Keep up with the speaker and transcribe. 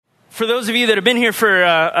For those of you that have been here for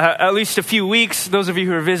at least a few weeks, those of you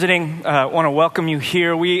who are visiting, want to welcome you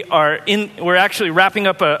here. We're actually wrapping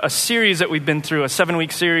up a series that we've been through, a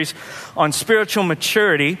 7-week series on spiritual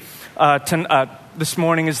maturity. This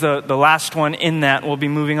morning is the last one in that. We'll be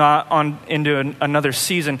moving on into another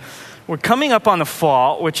season. We're coming up on the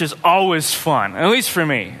fall, which is always fun, at least for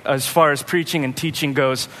me, as far as preaching and teaching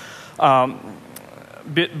goes.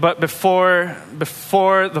 But before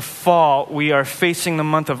the fall, we are facing the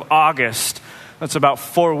month of August. That's about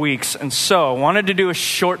 4 weeks. And so I wanted to do a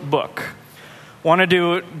short book. Wanted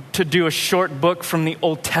to do a short book from the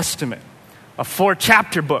Old Testament. A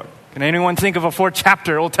 4-chapter book. Can anyone think of a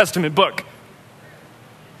 4-chapter Old Testament book?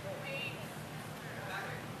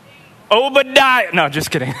 Obadiah. No,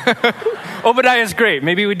 just kidding. Obadiah is great.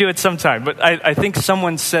 Maybe we do it sometime. But I think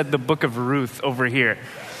someone said the book of Ruth over here.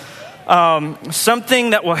 Something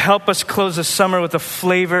that will help us close the summer with a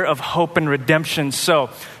flavor of hope and redemption. So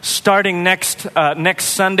starting next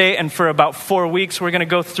Sunday and for about 4 weeks, we're going to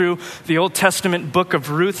go through the Old Testament book of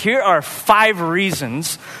Ruth. Here are 5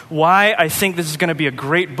 reasons why I think this is going to be a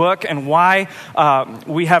great book and why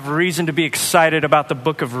we have reason to be excited about the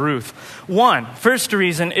book of Ruth. First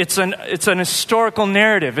reason, it's an historical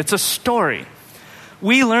narrative. It's a story.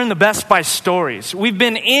 We learn the best by stories. We've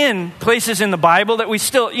been in places in the Bible that we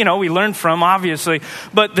still, we learn from, obviously.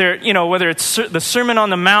 But they're, whether it's the Sermon on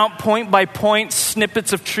the Mount, point by point,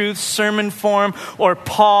 snippets of truth, sermon form, or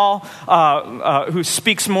Paul, who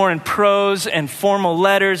speaks more in prose and formal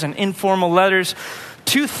letters and informal letters.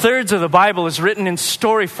 2/3 of the Bible is written in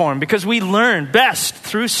story form because we learn best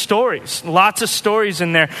through stories. Lots of stories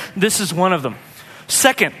in there. This is one of them.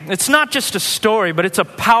 Second, it's not just a story, but it's a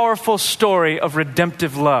powerful story of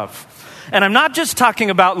redemptive love. And I'm not just talking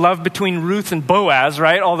about love between Ruth and Boaz,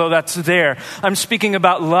 right? Although that's there. I'm speaking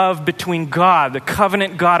about love between God, the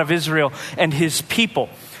covenant God of Israel, and his people.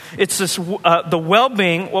 It's this, the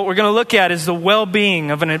well-being, what we're going to look at is the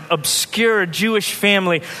well-being of an obscure Jewish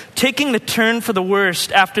family taking the turn for the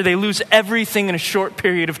worst after they lose everything in a short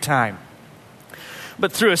period of time.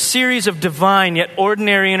 But through a series of divine yet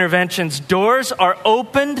ordinary interventions, doors are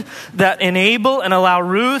opened that enable and allow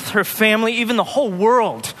Ruth, her family, even the whole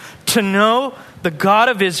world to know the God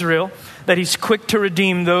of Israel, that he's quick to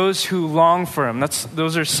redeem those who long for him.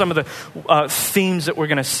 Those are some of the themes that we're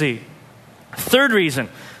going to see. Third reason,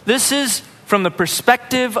 this is from the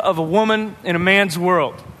perspective of a woman in a man's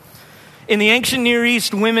world. In the ancient Near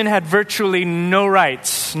East, women had virtually no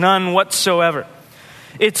rights, none whatsoever.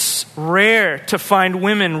 It's rare to find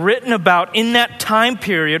women written about in that time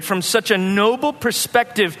period from such a noble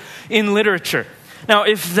perspective in literature. Now,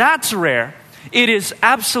 if that's rare, it is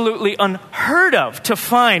absolutely unheard of to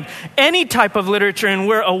find any type of literature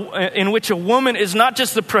in which a woman is not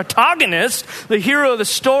just the protagonist, the hero of the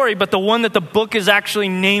story, but the one that the book is actually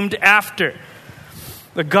named after.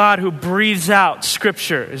 The God who breathes out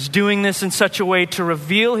Scripture is doing this in such a way to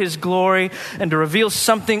reveal his glory and to reveal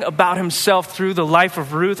something about himself through the life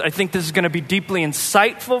of Ruth. I think this is going to be deeply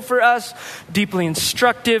insightful for us, deeply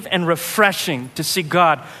instructive and refreshing to see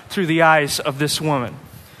God through the eyes of this woman.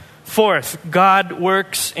 Fourth, God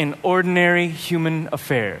works in ordinary human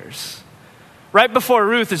affairs. Right before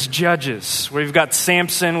Ruth is Judges, where you've got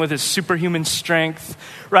Samson with his superhuman strength.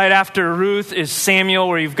 Right after Ruth is Samuel,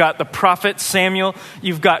 where you've got the prophet Samuel.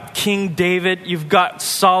 You've got King David. You've got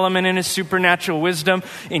Solomon in his supernatural wisdom.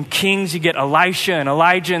 In Kings, you get Elisha and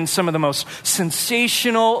Elijah in some of the most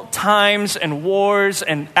sensational times and wars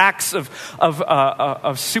and acts of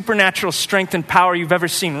supernatural strength and power you've ever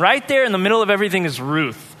seen. Right there in the middle of everything is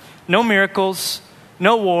Ruth. No miracles,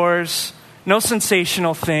 no wars, no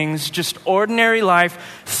sensational things, just ordinary life,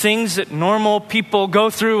 things that normal people go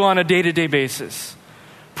through on a day-to-day basis.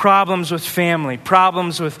 Problems with family,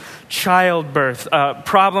 problems with childbirth,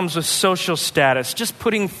 problems with social status, just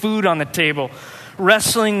putting food on the table,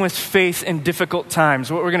 wrestling with faith in difficult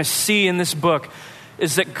times. What we're going to see in this book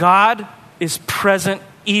is that God is present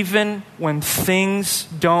even when things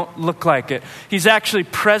don't look like it. He's actually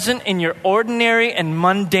present in your ordinary and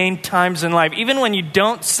mundane times in life. Even when you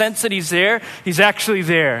don't sense that he's there, he's actually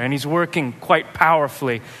there, and he's working quite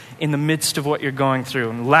powerfully in the midst of what you're going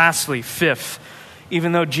through. And lastly, fifth,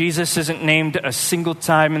 even though Jesus isn't named a single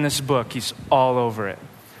time in this book, he's all over it.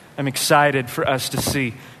 I'm excited for us to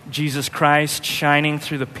see Jesus Christ shining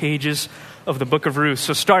through the pages of the book of Ruth.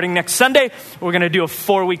 So starting next Sunday, we're going to do a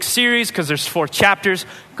 4-week series because there's 4 chapters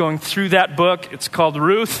going through that book. It's called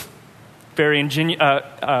Ruth. Very ingenuitous.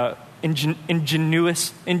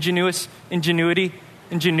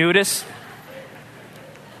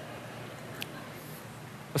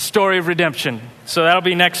 A story of redemption. So that'll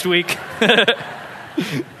be next week.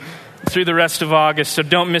 through the rest of August, so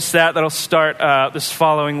don't miss that. That'll start this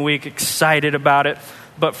following week. Excited about it.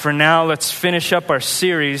 But for now, let's finish up our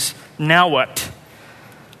series, Now What?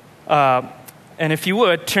 And if you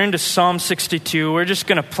would, turn to Psalm 62. We're just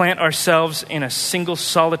going to plant ourselves in a single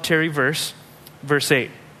solitary verse, verse 8.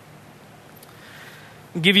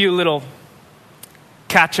 I'll give you a little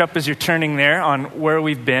catch up as you're turning there on where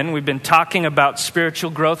we've been. We've been talking about spiritual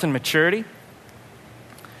growth and maturity.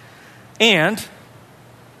 And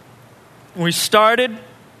we started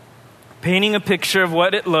painting a picture of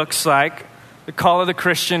what it looks like. The call of the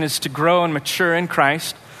Christian is to grow and mature in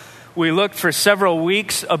Christ. We looked for several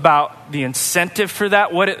weeks about the incentive for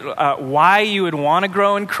that, why you would want to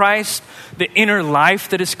grow in Christ, the inner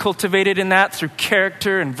life that is cultivated in that through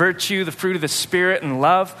character and virtue, the fruit of the Spirit and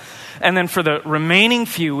love. And then for the remaining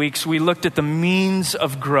few weeks, we looked at the means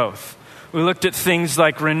of growth. We looked at things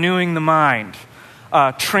like renewing the mind,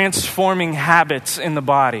 transforming habits in the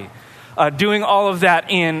body, doing all of that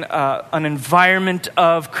in an environment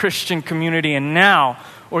of Christian community. And now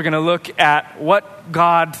we're going to look at what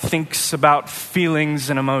God thinks about feelings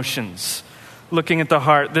and emotions, looking at the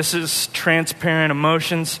heart. This is transparent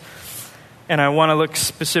emotions, and I want to look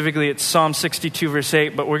specifically at Psalm 62, verse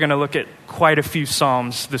 8, but we're going to look at quite a few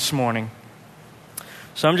Psalms this morning.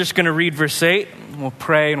 So I'm just going to read verse 8, and we'll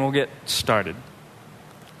pray, and we'll get started.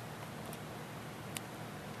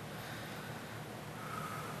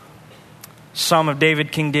 Psalm of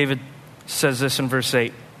David, King David says this in verse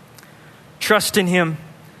 8. Trust in him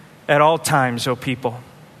at all times, O people.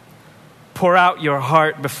 Pour out your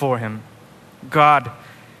heart before him. God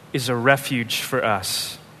is a refuge for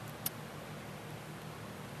us.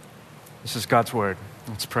 This is God's word.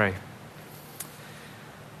 Let's pray.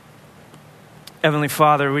 Heavenly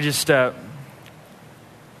Father, we just want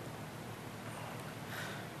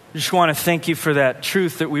to thank you for that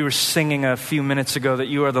truth that we were singing a few minutes ago, that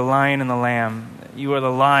you are the lion and the lamb. You are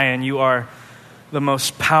the lion. You are the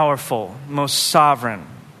most powerful, most sovereign,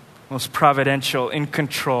 most providential, in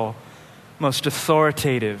control, most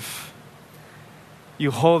authoritative.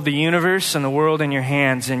 You hold the universe and the world in your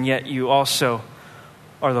hands, and yet you also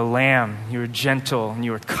are the lamb. You are gentle, and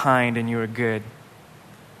you are kind, and you are good.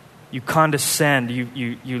 You condescend.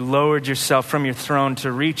 You lowered yourself from your throne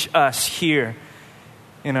to reach us here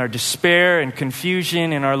in our despair and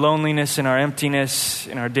confusion, in our loneliness, in our emptiness,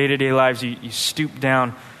 in our day-to-day lives. You stoop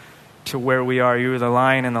down to where we are. You are the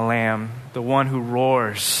lion and the lamb, the one who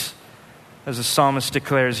roars. As the psalmist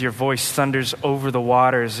declares, your voice thunders over the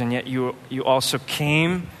waters, and yet you also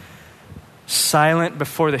came silent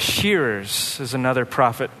before the shearers, as another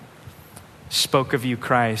prophet spoke of you,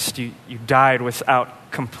 Christ. You died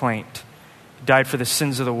without complaint. You died for the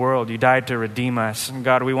sins of the world. You died to redeem us. And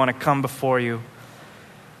God, we want to come before you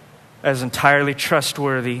as entirely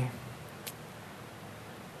trustworthy,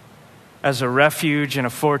 as a refuge and a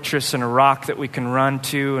fortress and a rock that we can run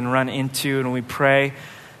to and run into. And we pray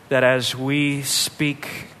that as we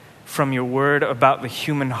speak from your word about the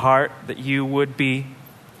human heart, that you would be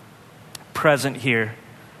present here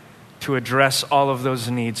to address all of those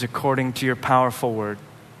needs according to your powerful word.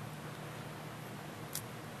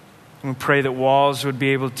 And we pray that walls would be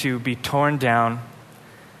able to be torn down,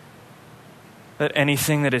 that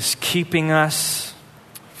anything that is keeping us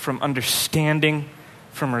from understanding,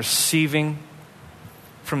 from receiving,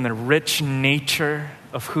 from the rich nature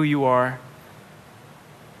of who you are,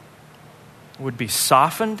 would be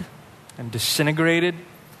softened and disintegrated.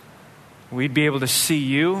 We'd be able to see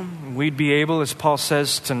you. We'd be able, as Paul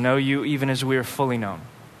says, to know you even as we are fully known.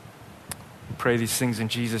 We pray these things in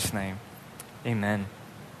Jesus' name. Amen.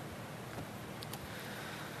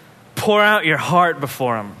 Pour out your heart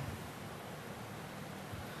before him.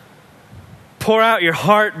 Pour out your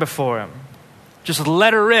heart before him. Just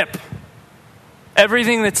let her rip.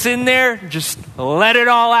 Everything that's in there, just let it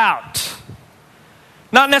all out.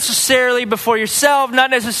 Not necessarily before yourself,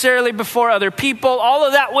 not necessarily before other people. All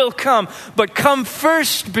of that will come. But come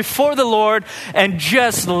first before the Lord and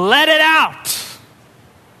just let it out.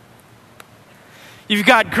 You've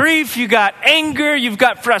got grief, you've got anger, you've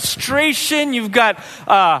got frustration, you've got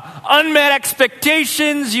unmet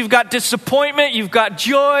expectations, you've got disappointment, you've got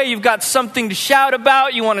joy, you've got something to shout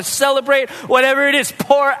about, you want to celebrate, whatever it is,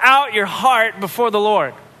 pour out your heart before the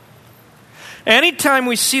Lord. Anytime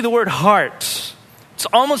we see the word heart, it's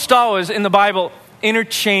almost always in the Bible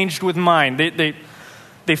interchanged with mind.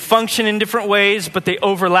 They function in different ways, but they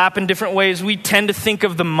overlap in different ways. We tend to think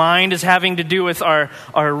of the mind as having to do with our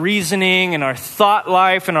reasoning and our thought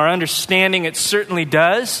life and our understanding. It certainly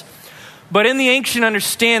does. But in the ancient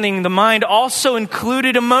understanding, the mind also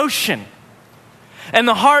included emotion. And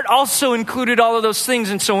the heart also included all of those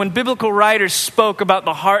things. And so when biblical writers spoke about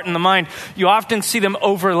the heart and the mind, you often see them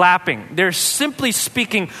overlapping. They're simply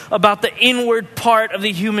speaking about the inward part of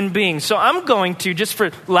the human being. So I'm going to, just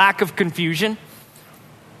for lack of confusion,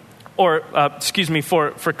 or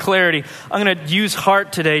for clarity, I'm going to use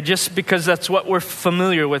heart today just because that's what we're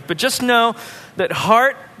familiar with. But just know that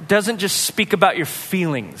heart doesn't just speak about your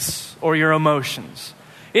feelings or your emotions.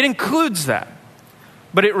 It includes that.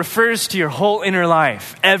 But it refers to your whole inner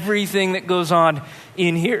life, everything that goes on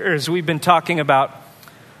in here, as we've been talking about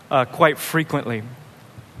quite frequently.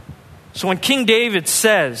 So when King David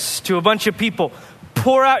says to a bunch of people,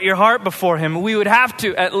 pour out your heart before him, we would have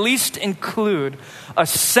to at least include a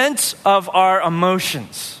sense of our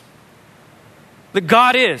emotions. That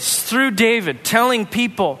God is, through David, telling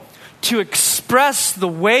people to express the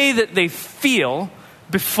way that they feel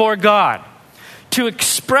before God. To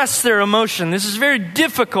express their emotion. This is very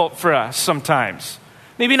difficult for us sometimes.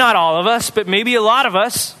 Maybe not all of us, but maybe a lot of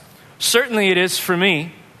us. Certainly it is for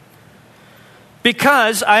me.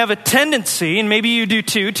 Because I have a tendency, and maybe you do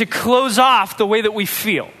too, to close off the way that we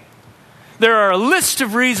feel. There are a list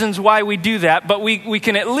of reasons why we do that, but we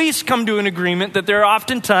can at least come to an agreement that there are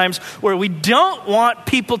often times where we don't want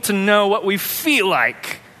people to know what we feel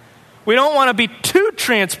like. We don't want to be too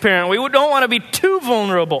transparent. We don't want to be too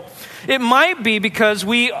vulnerable. It might be because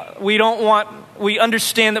we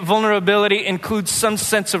understand that vulnerability includes some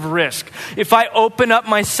sense of risk. If I open up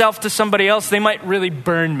myself to somebody else, they might really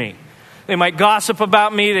burn me. They might gossip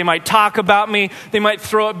about me. They might talk about me. They might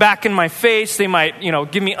throw it back in my face. They might,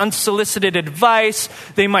 give me unsolicited advice.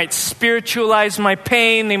 They might spiritualize my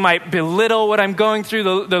pain. They might belittle what I'm going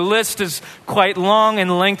through. The list is quite long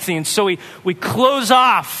and lengthy. And so we close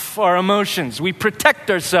off our emotions. We protect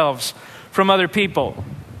ourselves from other people.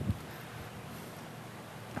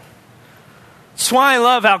 That's why I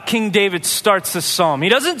love how King David starts this psalm. He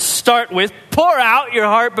doesn't start with, pour out your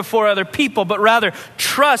heart before other people, but rather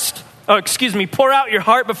pour out your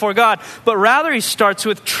heart before God, but rather he starts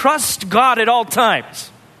with trust God at all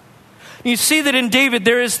times. You see that in David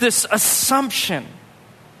there is this assumption.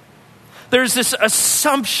 There's this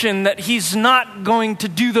assumption that he's not going to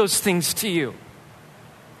do those things to you.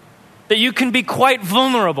 That you can be quite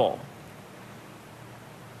vulnerable.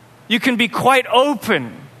 You can be quite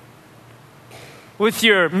open with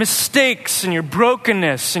your mistakes and your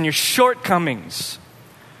brokenness and your shortcomings.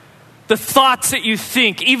 The thoughts that you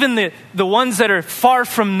think, even the ones that are far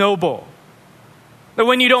from noble. That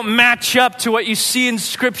when you don't match up to what you see in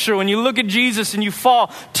Scripture, when you look at Jesus and you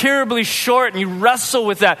fall terribly short and you wrestle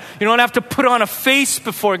with that, you don't have to put on a face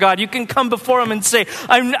before God. You can come before Him and say,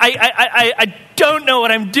 I don't know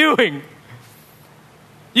what I'm doing.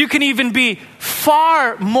 You can even be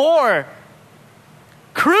far more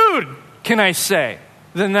crude, can I say,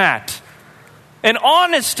 than that. And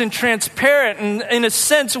honest and transparent, and in a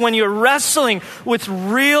sense, when you're wrestling with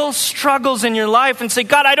real struggles in your life and say,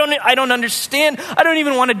 God, I don't understand. I don't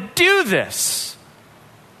even want to do this.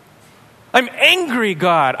 I'm angry,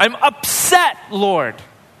 God. I'm upset, Lord.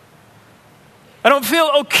 I don't feel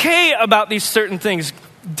okay about these certain things.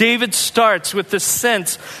 David starts with the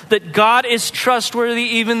sense that God is trustworthy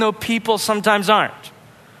even though people sometimes aren't.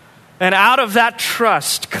 And out of that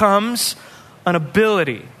trust comes an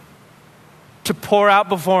ability to pour out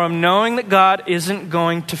before Him, knowing that God isn't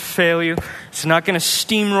going to fail you. He's not going to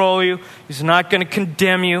steamroll you. He's not going to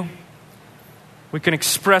condemn you. We can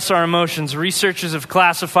express our emotions. Researchers have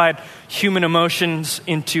classified human emotions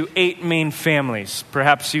into 8 main families.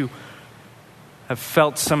 Perhaps you have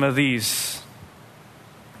felt some of these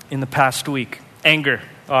in the past week. Anger,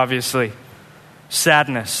 obviously.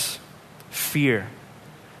 Sadness, fear,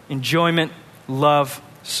 enjoyment, love,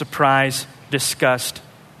 surprise, disgust,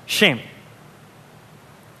 shame.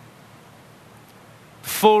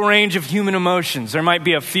 Full range of human emotions. There might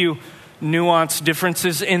be a few nuanced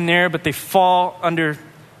differences in there, but they fall under,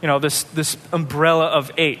 this umbrella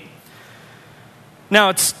of 8. Now,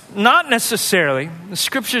 it's not necessarily, the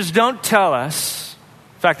Scriptures don't tell us,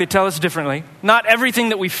 in fact, they tell us differently, not everything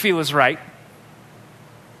that we feel is right.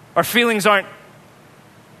 Our feelings aren't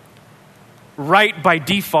right by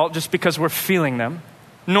default just because we're feeling them,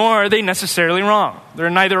 nor are they necessarily wrong.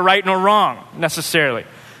 They're neither right nor wrong necessarily,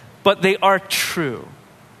 but they are true.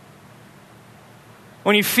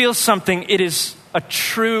 When you feel something, it is a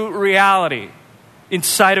true reality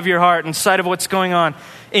inside of your heart, inside of what's going on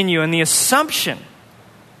in you. And the assumption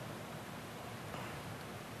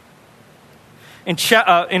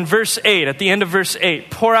in verse 8, at the end of verse 8,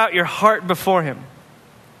 pour out your heart before Him,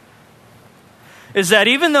 is that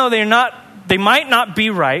even though they might not be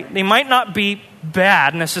right, they might not be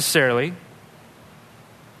bad necessarily,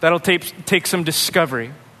 That'll take some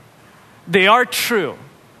discovery. They are true.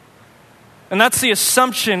 And that's the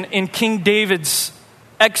assumption in King David's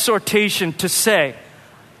exhortation to say,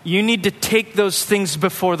 you need to take those things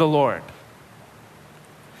before the Lord.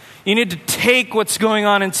 You need to take what's going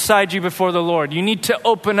on inside you before the Lord. You need to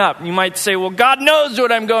open up. You might say, well, God knows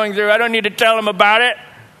what I'm going through. I don't need to tell him about it.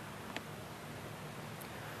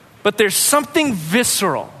 But there's something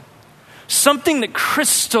visceral, something that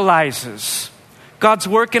crystallizes God's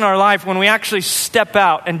work in our life when we actually step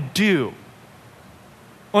out and do.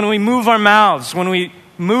 When we move our mouths, when we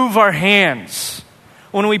move our hands,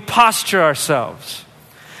 when we posture ourselves.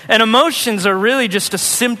 And emotions are really just a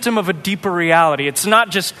symptom of a deeper reality. It's not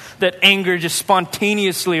just that anger just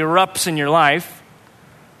spontaneously erupts in your life.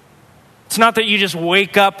 It's not that you just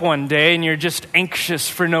wake up one day and you're just anxious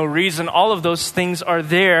for no reason. All of those things are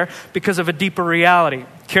there because of a deeper reality.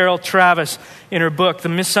 Carol Travis, in her book, The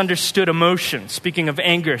Misunderstood Emotion, speaking of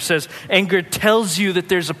anger, says, anger tells you that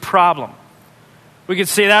there's a problem. We could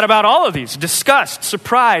say that about all of these. Disgust,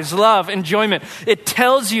 surprise, love, enjoyment. It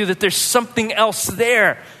tells you that there's something else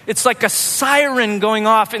there. It's like a siren going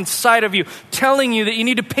off inside of you, telling you that you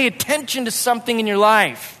need to pay attention to something in your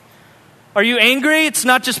life. Are you angry? It's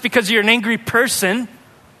not just because you're an angry person,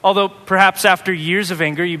 although perhaps after years of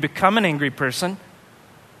anger, you become an angry person.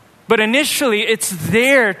 But initially, it's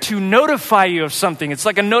there to notify you of something. It's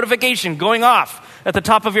like a notification going off at the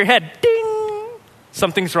top of your head. Ding!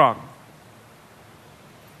 Something's wrong.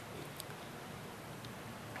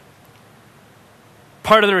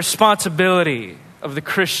 Part of the responsibility of the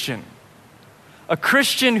Christian, a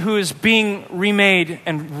Christian who is being remade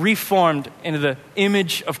and reformed into the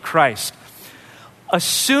image of Christ,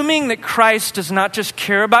 assuming that Christ does not just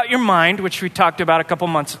care about your mind, which we talked about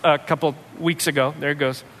a couple weeks ago, there it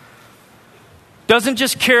goes, doesn't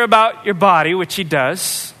just care about your body, which he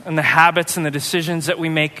does, and the habits and the decisions that we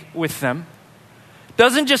make with them,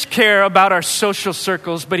 doesn't just care about our social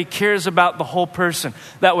circles, but he cares about the whole person.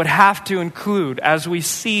 That would have to include, as we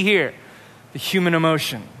see here, the human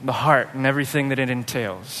emotion, the heart, and everything that it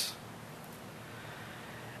entails.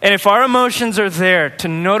 And if our emotions are there to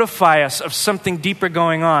notify us of something deeper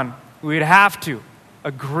going on, we'd have to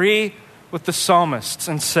agree with the psalmists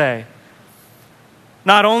and say,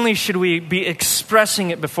 not only should we be expressing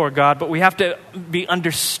it before God, but we have to be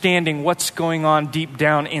understanding what's going on deep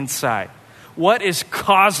down inside. What is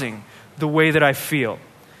causing the way that I feel?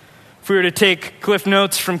 If we were to take Cliff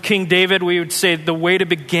Notes from King David, we would say the way to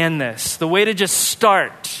begin this, the way to just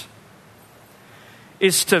start,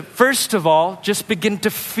 is to, first of all, just begin to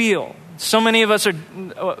feel. So many of us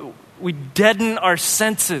we deaden our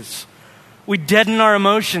senses. We deaden our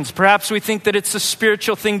emotions. Perhaps we think that it's a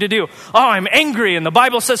spiritual thing to do. Oh, I'm angry, and the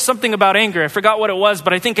Bible says something about anger. I forgot what it was,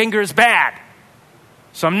 but I think anger is bad.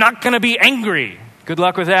 So I'm not going to be angry. Good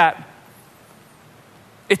luck with that.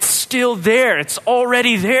 It's still there. It's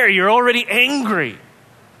already there. You're already angry.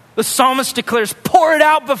 The psalmist declares, pour it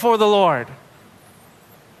out before the Lord.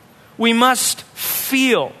 We must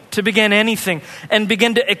feel to begin anything and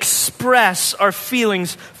begin to express our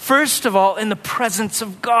feelings, first of all, in the presence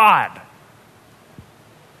of God.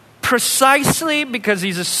 Precisely because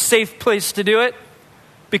he's a safe place to do it,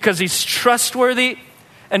 because he's trustworthy,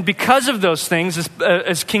 and because of those things,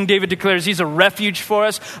 as King David declares, he's a refuge for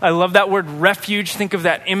us. I love that word refuge. Think of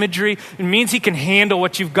that imagery. It means he can handle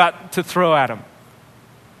what you've got to throw at him.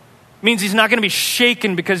 It means he's not going to be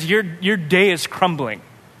shaken because your day is crumbling.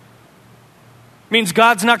 It means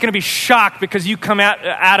God's not going to be shocked because you come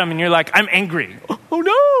at him and you're like, I'm angry. Oh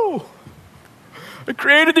no! I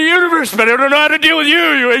created the universe, but I don't know how to deal with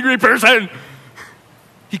you angry person.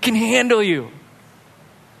 He can handle you.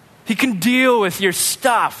 He can deal with your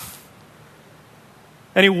stuff.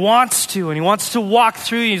 And he wants to walk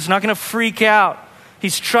through you. He's not going to freak out.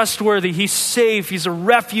 He's trustworthy. He's safe. He's a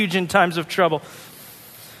refuge in times of trouble.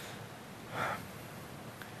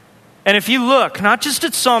 And if you look, not just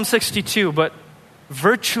at Psalm 62, but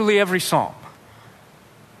virtually every psalm,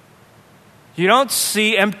 you don't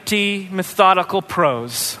see empty, methodical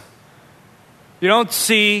prose. You don't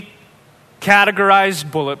see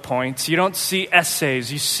categorized bullet points. You don't see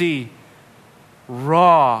essays. You see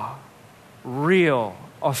raw, real,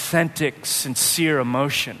 authentic, sincere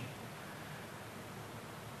emotion.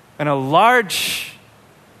 And a large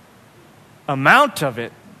amount of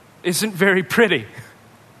it isn't very pretty.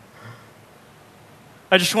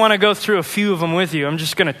 I just want to go through a few of them with you. I'm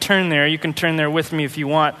just going to turn there. You can turn there with me if you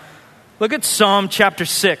want. Look at Psalm chapter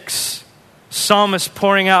 6. Psalmist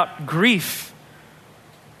pouring out grief,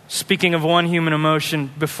 speaking of one human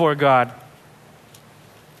emotion before God.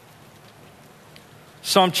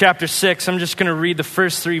 Psalm chapter 6, I'm just going to read the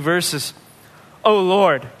first 3 verses. O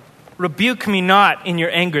Lord, rebuke me not in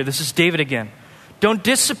your anger. This is David again. Don't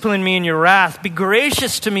discipline me in your wrath. Be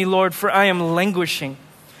gracious to me, Lord, for I am languishing.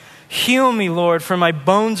 Heal me, Lord, for my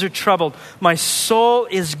bones are troubled. My soul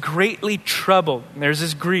is greatly troubled. There's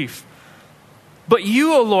his grief. But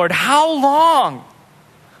you, O Lord, how long?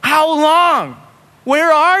 How long?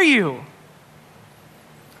 Where are you?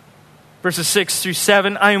 Verses 6 through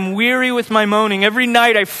 7, I am weary with my moaning. Every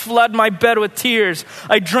night I flood my bed with tears.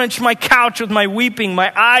 I drench my couch with my weeping.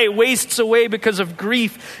 My eye wastes away because of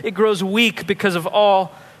grief. It grows weak because of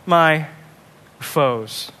all my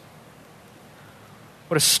foes.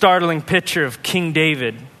 What a startling picture of King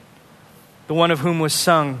David, the one of whom was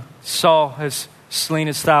sung, Saul has slain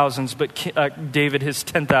his thousands, but David his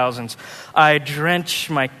 10,000s. I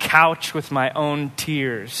drench my couch with my own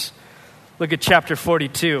tears. Look at chapter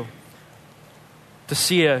 42. To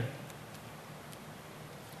see a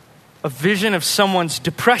vision of someone's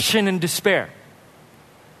depression and despair.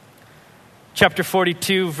 Chapter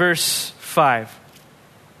 42, verse 5.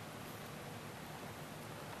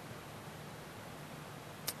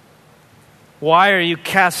 Why are you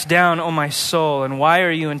cast down, O my soul, and why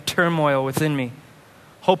are you in turmoil within me?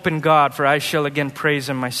 Hope in God, for I shall again praise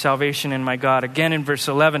him, my salvation and my God. Again in verse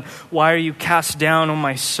 11, why are you cast down, O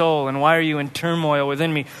my soul, and why are you in turmoil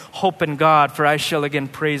within me? Hope in God, for I shall again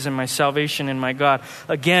praise him, my salvation and my God.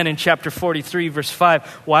 Again in chapter 43, verse 5,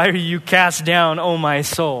 why are you cast down, O my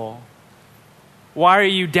soul? Why are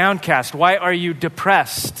you downcast? Why are you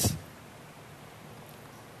depressed?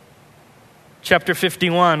 Chapter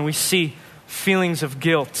 51, we see feelings of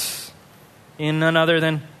guilt in none other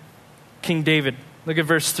than King David. Look at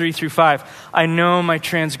verse 3 through 5. I know my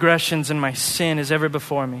transgressions and my sin is ever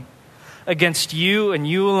before me. Against you and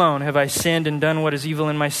you alone have I sinned and done what is evil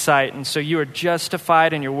in my sight. And so you are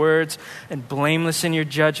justified in your words and blameless in your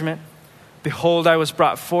judgment. Behold, I was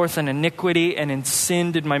brought forth in iniquity, and in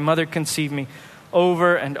sin did my mother conceive me.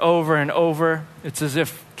 Over and over and over, it's as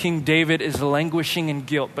if King David is languishing in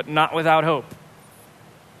guilt, but not without hope.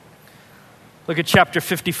 Look at chapter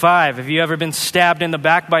 55. Have you ever been stabbed in the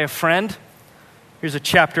back by a friend? Here's a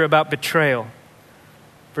chapter about betrayal.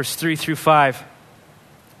 Verse 3 through 5.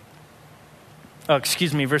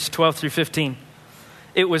 Verse 12 through 15.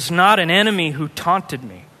 It was not an enemy who taunted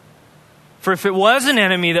me. For if it was an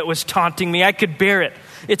enemy that was taunting me, I could bear it.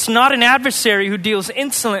 It's not an adversary who deals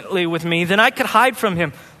insolently with me, then I could hide from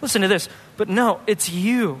him. Listen to this. But no, it's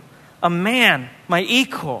you, a man, my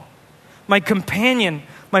equal, my companion,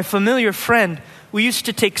 my familiar friend. We used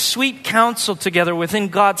to take sweet counsel together within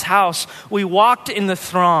God's house. We walked in the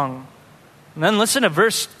throng. And then listen to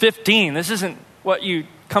verse 15. This isn't what you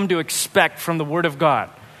come to expect from the Word of God.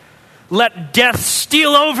 Let death steal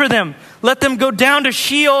over them. Let them go down to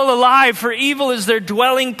Sheol alive, for evil is their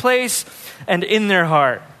dwelling place and in their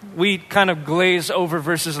heart. We kind of glaze over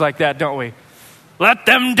verses like that, don't we? Let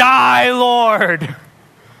them die, Lord.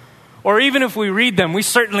 Or even if we read them, we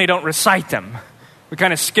certainly don't recite them. We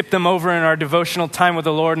kind of skip them over in our devotional time with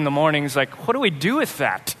the Lord in the mornings. Like, what do we do with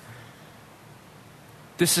that?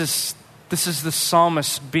 This is the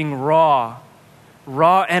psalmist being raw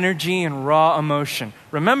energy and raw emotion.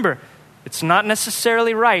 Remember, it's not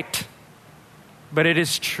necessarily right, but it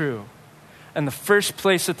is true. And the first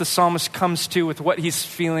place that the psalmist comes to with what he's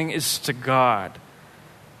feeling is to God.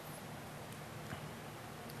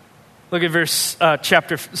 Look at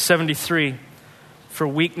chapter 73 for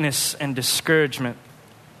weakness and discouragement.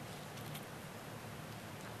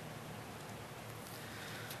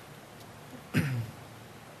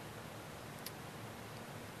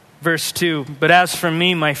 Verse 2, but as for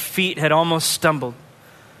me, my feet had almost stumbled.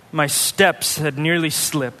 My steps had nearly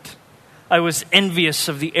slipped. I was envious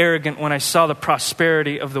of the arrogant when I saw the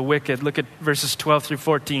prosperity of the wicked. Look at verses 12 through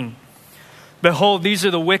 14. Behold, these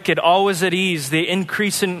are the wicked, always at ease. They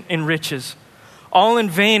increase in riches. All in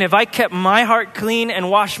vain have I kept my heart clean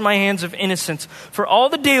and washed my hands of innocence. For all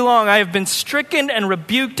the day long I have been stricken and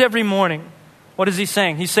rebuked every morning. What is he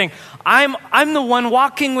saying? He's saying, I'm the one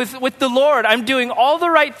walking with the Lord. I'm doing all the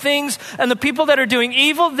right things, and the people that are doing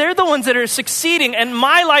evil, they're the ones that are succeeding, and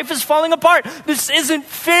my life is falling apart. This isn't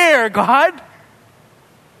fair, God.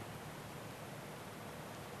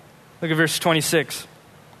 Look at verse 26.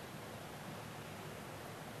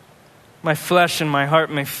 My flesh and my heart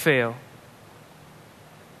may fail,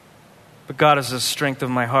 but God is the strength of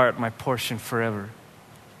my heart, my portion forever.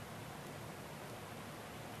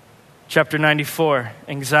 Chapter 94,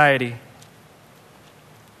 anxiety.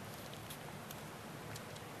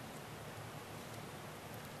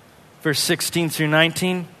 Verse 16 through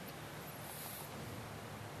 19.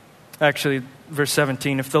 Actually, verse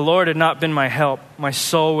 17. If the Lord had not been my help, my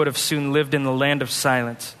soul would have soon lived in the land of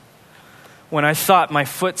silence. When I thought my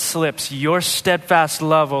foot slips, your steadfast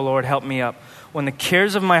love, O Lord, help me up. When the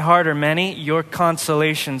cares of my heart are many, your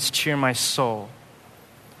consolations cheer my soul.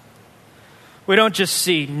 We don't just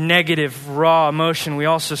see negative, raw emotion. We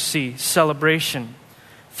also see celebration,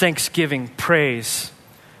 thanksgiving, praise.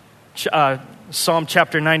 Psalm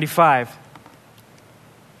chapter 95.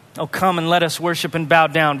 Oh, come and let us worship and bow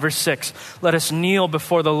down. Verse 6, let us kneel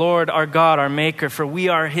before the Lord our God, our Maker, for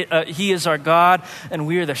He is our God, and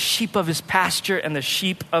we are the sheep of His pasture and the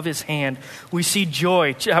sheep of His hand. We see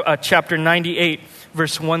joy, chapter 98,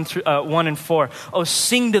 verse 1 and 4. Oh,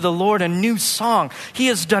 sing to the Lord a new song. He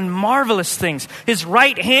has done marvelous things. His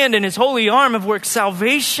right hand and His holy arm have worked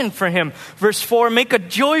salvation for Him. Verse 4, make a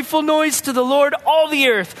joyful noise to the Lord, all the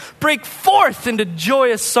earth. Break forth into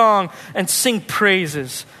joyous song and sing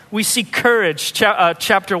praises. We see courage,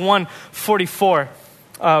 chapter 144,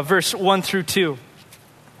 verse 1 through 2.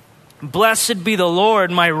 Blessed be the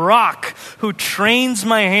Lord, my rock, who trains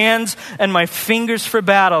my hands and my fingers for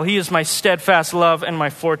battle. He is my steadfast love and my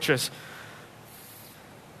fortress.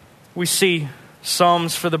 We see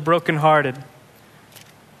Psalms for the brokenhearted,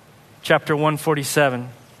 chapter 147,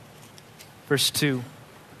 verse 2.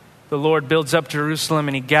 The Lord builds up Jerusalem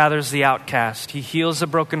and He gathers the outcast. He heals the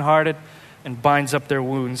brokenhearted and binds up their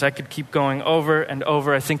wounds. I could keep going over and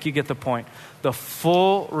over. I think you get the point. The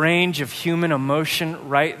full range of human emotion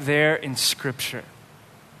right there in Scripture.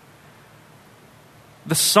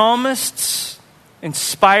 The psalmists,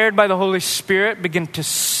 inspired by the Holy Spirit, begin to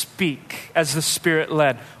speak as the Spirit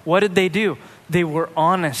led. What did they do? They were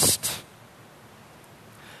honest.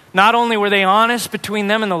 Not only were they honest between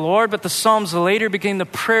them and the Lord, but the Psalms later became the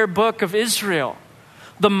prayer book of Israel,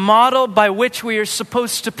 the model by which we are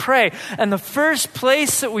supposed to pray. And the first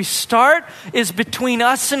place that we start is between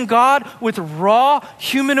us and God with raw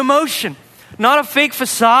human emotion. Not a fake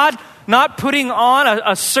facade, not putting on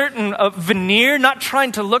a certain veneer, not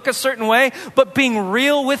trying to look a certain way, but being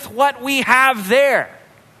real with what we have there.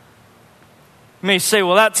 You may say,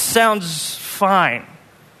 well, that sounds fine.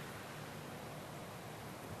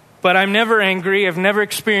 But I'm never angry. I've never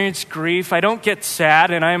experienced grief. I don't get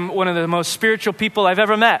sad, and I'm one of the most spiritual people I've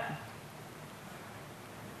ever met.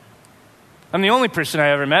 I'm the only person I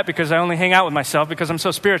ever met because I only hang out with myself because I'm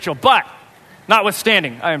so spiritual. But,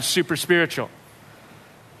 notwithstanding, I am super spiritual.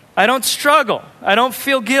 I don't struggle. I don't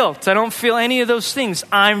feel guilt. I don't feel any of those things.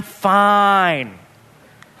 I'm fine.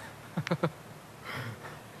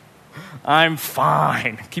 I'm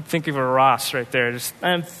fine. I keep thinking of a Ross right there.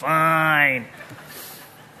 I'm fine.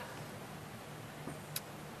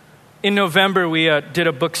 In November, we did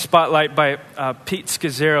a book spotlight by Pete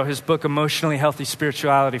Scazzero, his book, Emotionally Healthy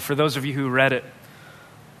Spirituality. For those of you who read it,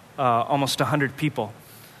 almost 100 people.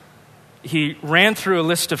 He ran through a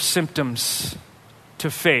list of symptoms to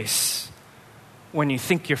face when you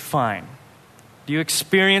think you're fine. Do you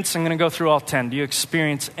experience, I'm going to go through all 10, do you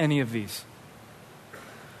experience any of these?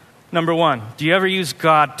 Number 1, do you ever use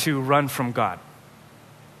God to run from God?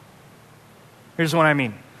 Here's what I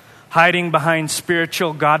mean. Hiding behind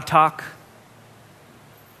spiritual God talk,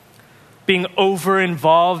 being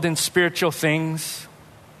over-involved in spiritual things,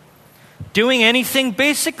 doing anything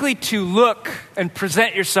basically to look and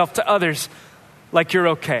present yourself to others like you're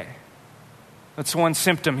okay. That's one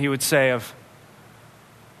symptom, he would say, of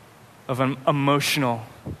an emotional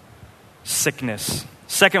sickness.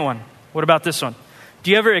 Second one, what about this one?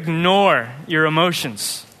 Do you ever ignore your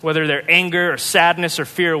emotions, whether they're anger or sadness or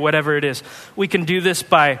fear or whatever it is? We can do this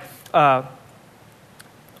by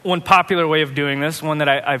one popular way of doing this, one that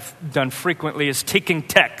I've done frequently, is taking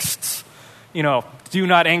texts. You know, do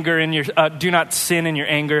not sin in your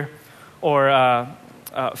anger, or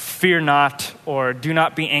fear not, or do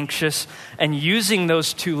not be anxious, and using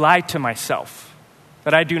those to lie to myself,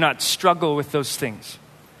 that I do not struggle with those things.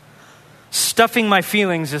 Stuffing my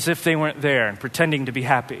feelings as if they weren't there and pretending to be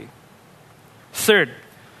happy. Third,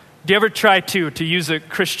 do you ever try to use a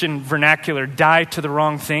Christian vernacular, die to the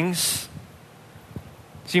wrong things?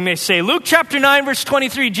 So you may say, Luke chapter 9, verse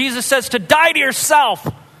 23, Jesus says to die to yourself.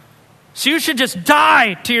 So you should just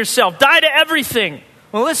die to yourself, die to everything.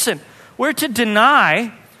 Well, listen, we're to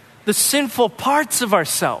deny the sinful parts of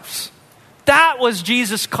ourselves. That was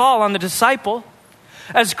Jesus' call on the disciple.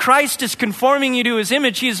 As Christ is conforming you to His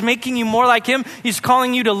image, He is making you more like Him. He's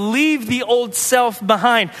calling you to leave the old self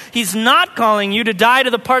behind. He's not calling you to die to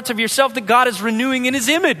the parts of yourself that God is renewing in His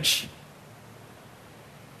image.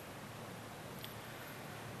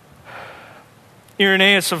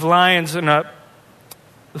 Irenaeus of Lyons in the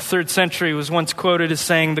 3rd century was once quoted as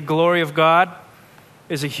saying, "The glory of God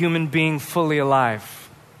is a human being fully alive."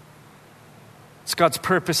 It's God's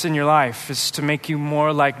purpose in your life is to make you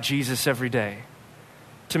more like Jesus every day.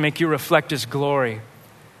 to make you reflect his glory,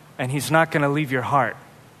 and he's not going to leave your heart.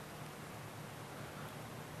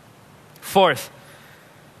 Fourth,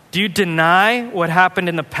 do you deny what happened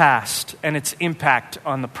in the past and its impact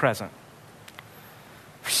on the present?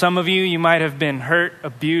 For some of you, you might have been hurt,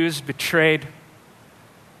 abused, betrayed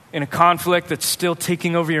in a conflict that's still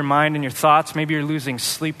taking over your mind and your thoughts. Maybe you're losing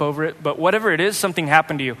sleep over it. But whatever it is, something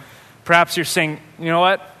happened to you. Perhaps you're saying, you know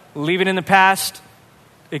what? Leave it in the past.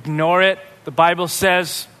 Ignore it. The Bible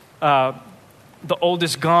says the old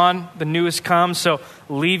is gone, the new has come. So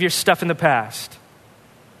leave your stuff in the past.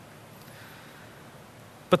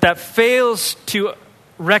 But that fails to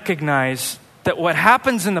recognize that what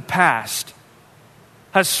happens in the past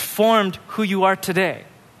has formed who you are today.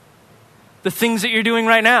 The things that you're doing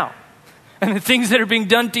right now and the things that are being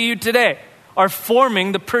done to you today are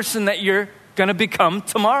forming the person that you're going to become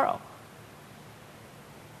tomorrow.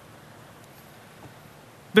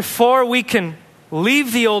 Before we can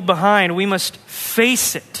leave the old behind, we must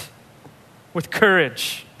face it with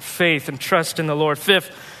courage, faith, and trust in the Lord.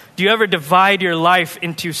 Fifth, do you ever divide your life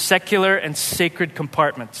into secular and sacred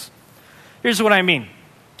compartments? Here's what I mean.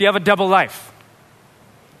 Do you have a double life?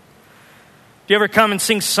 Do you ever come and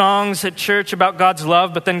sing songs at church about God's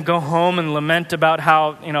love, but then go home and lament about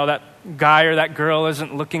how, that guy or that girl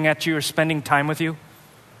isn't looking at you or spending time with you?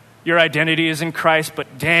 Your identity is in Christ,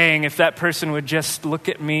 but dang, if that person would just look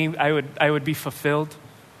at me, I would be fulfilled.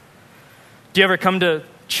 Do you ever come to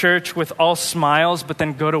church with all smiles, but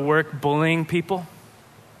then go to work bullying people?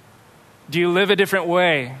 Do you live a different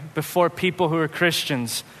way before people who are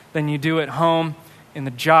Christians than you do at home, in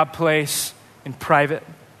the job place, in private?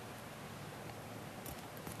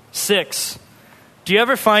 6, do you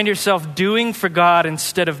ever find yourself doing for God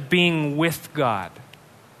instead of being with God?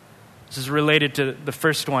 This is related to the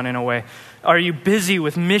first one in a way. Are you busy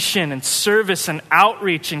with mission and service and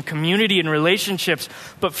outreach and community and relationships,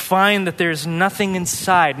 but find that there's nothing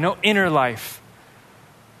inside, no inner life?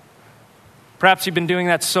 Perhaps you've been doing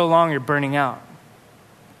that so long you're burning out.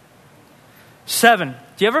 7,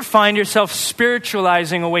 do you ever find yourself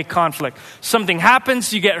spiritualizing away conflict? Something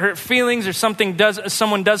happens, you get hurt feelings, or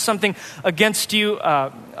someone does something against you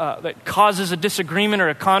that causes a disagreement or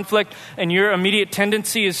a conflict, and your immediate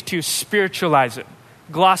tendency is to spiritualize it,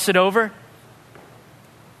 gloss it over.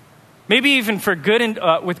 Maybe even for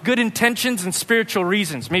with good intentions and spiritual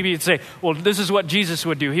reasons. Maybe you'd say, well, this is what Jesus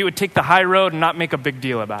would do. He would take the high road and not make a big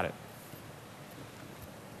deal about it.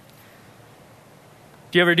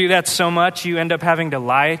 Do you ever do that so much you end up having to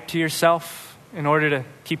lie to yourself in order to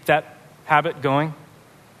keep that habit going?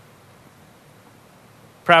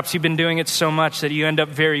 Perhaps you've been doing it so much that you end up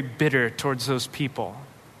very bitter towards those people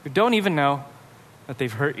who don't even know that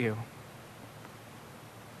they've hurt you.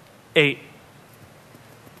 8,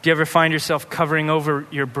 do you ever find yourself covering over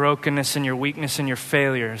your brokenness and your weakness and your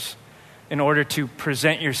failures in order to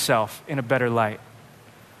present yourself in a better light?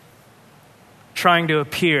 Trying to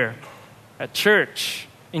appear at church,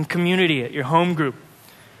 in community, at your home group,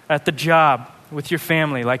 at the job, with your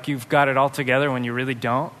family, like you've got it all together when you really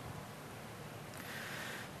don't?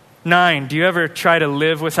 9, do you ever try to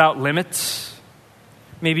live without limits?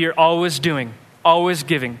 Maybe you're always doing, always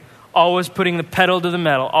giving, always putting the pedal to the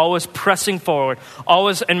metal, always pressing forward,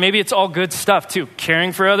 and maybe it's all good stuff too,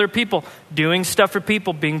 caring for other people, doing stuff for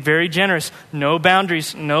people, being very generous, no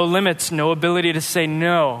boundaries, no limits, no ability to say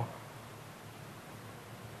no.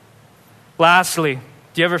 Lastly,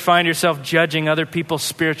 do you ever find yourself judging other people's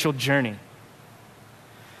spiritual journey?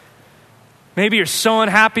 Maybe you're so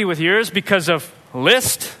unhappy with yours because of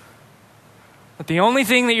list, but the only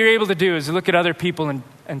thing that you're able to do is look at other people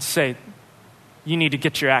and say, you need to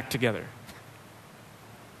get your act together.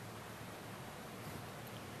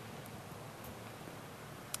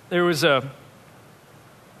 There was a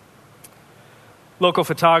local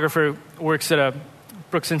photographer who works at a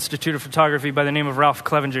Brooks Institute of Photography by the name of Ralph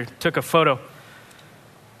Clevenger. Took a photo.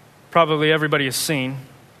 Probably everybody has seen.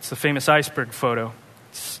 It's the famous iceberg photo.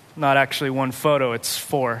 It's not actually one photo, it's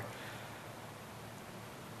 4.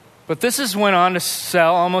 But this went on to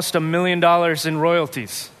sell almost $1 million in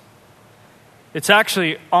royalties. It's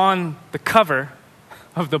actually on the cover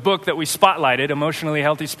of the book that we spotlighted, Emotionally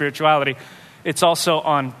Healthy Spirituality. It's also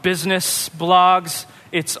on business blogs.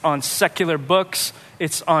 It's on secular books.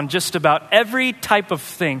 It's on just about every type of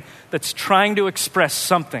thing that's trying to express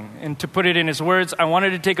something. And to put it in his words, I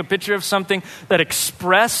wanted to take a picture of something that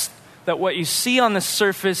expressed that what you see on the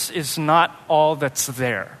surface is not all that's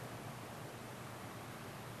there.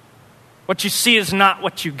 What you see is not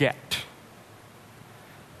what you get.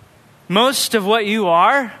 Most of what you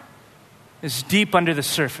are is deep under the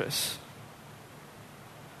surface.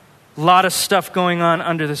 A lot of stuff going on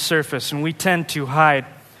under the surface, and we tend to hide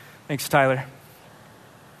Thanks, Tyler.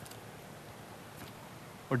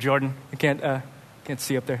 Or Jordan. I can't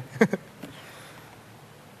see up there.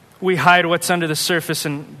 We hide what's under the surface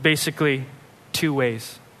in basically two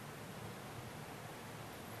ways.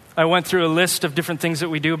 I went through a list of different things that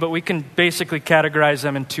we do, but we can basically categorize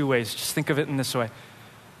them in two ways. Just think of it in this way.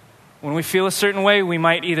 When we feel a certain way, we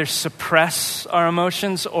might either suppress our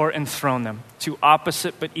emotions or enthrone them. Two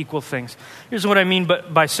opposite but equal things. Here's what I mean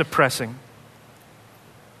by suppressing.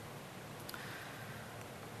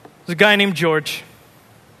 There's a guy named George.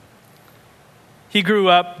 He grew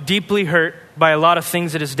up deeply hurt by a lot of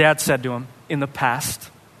things that his dad said to him in the past,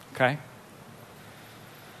 okay?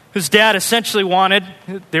 His dad essentially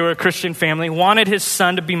they were a Christian family, wanted his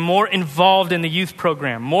son to be more involved in the youth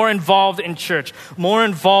program, more involved in church, more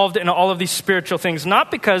involved in all of these spiritual things.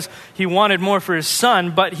 Not because he wanted more for his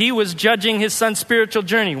son, but he was judging his son's spiritual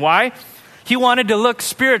journey. Why? He wanted to look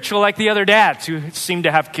spiritual like the other dads who seemed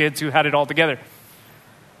to have kids who had it all together.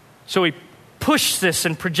 So he pushed this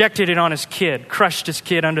and projected it on his kid, crushed his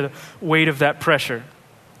kid under the weight of that pressure.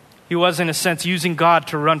 He was, in a sense, using God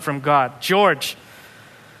to run from God. George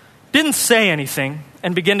didn't say anything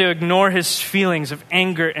and began to ignore his feelings of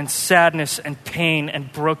anger and sadness and pain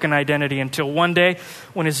and broken identity until one day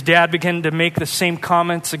when his dad began to make the same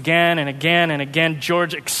comments again and again and again,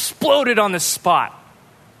 George exploded on the spot.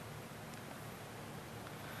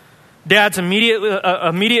 Dad's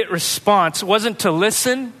immediate response wasn't to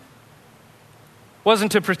listen,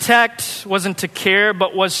 wasn't to protect, wasn't to care,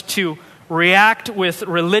 but was to react with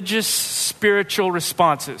religious, spiritual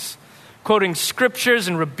responses, quoting scriptures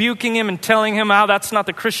and rebuking him and telling him how that's not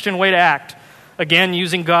the Christian way to act. Again,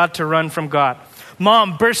 using God to run from God.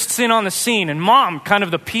 Mom bursts in on the scene, and mom, kind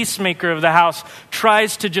of the peacemaker of the house,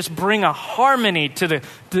 tries to just bring a harmony to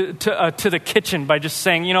the kitchen by just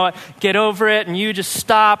saying, you know what, get over it, and you just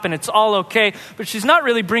stop, and it's all okay. But she's not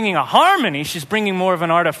really bringing a harmony. She's bringing more of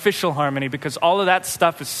an artificial harmony because all of that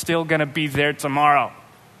stuff is still going to be there tomorrow.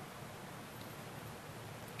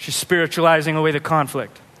 She's spiritualizing away the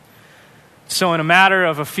conflict. So in a matter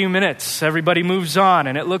of a few minutes, everybody moves on,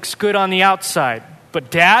 and it looks good on the outside.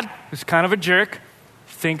 But Dad, who's kind of a jerk,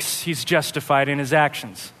 thinks he's justified in his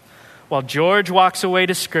actions, while George walks away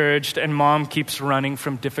discouraged and Mom keeps running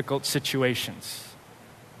from difficult situations.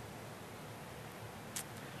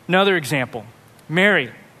 Another example,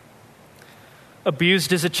 Mary,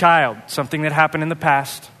 abused as a child, something that happened in the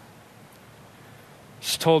past.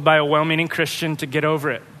 She's told by a well-meaning Christian to get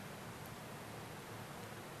over it.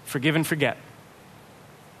 Forgive and forget.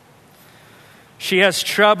 She has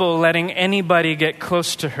trouble letting anybody get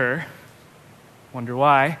close to her. Wonder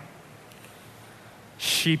why.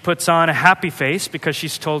 She puts on a happy face because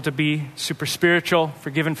she's told to be super spiritual,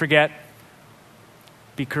 forgive and forget,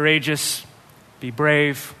 be courageous, be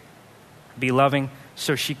brave, be loving.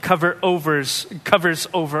 So she covers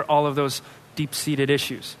over all of those deep-seated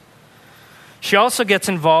issues. She also gets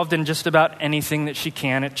involved in just about anything that she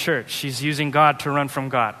can at church. She's using God to run from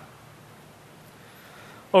God.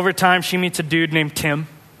 Over time, she meets a dude named Tim.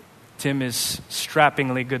 Tim is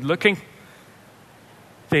strappingly good looking.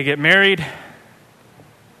 They get married,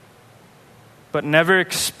 but never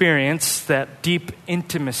experience that deep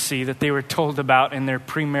intimacy that they were told about in their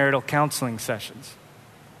premarital counseling sessions.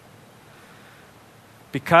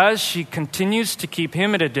 Because she continues to keep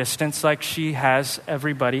him at a distance like she has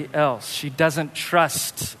everybody else. She doesn't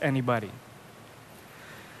trust anybody.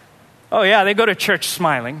 Oh yeah, they go to church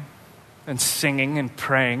smiling and singing and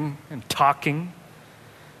praying and talking.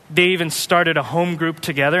 They even started a home group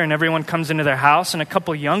together, and everyone comes into their house, and a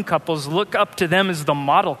couple young couples look up to them as the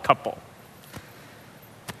model couple.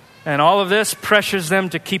 And all of this pressures them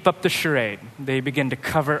to keep up the charade. They begin to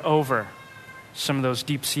cover over some of those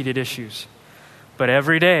deep-seated issues. But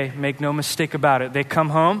every day, make no mistake about it, they come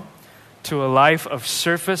home to a life of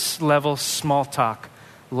surface-level small talk,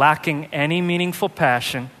 lacking any meaningful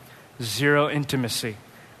passion, zero intimacy.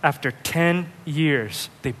 After 10 years,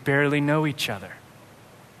 they barely know each other.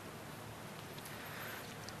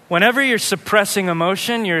 Whenever you're suppressing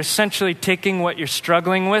emotion, you're essentially taking what you're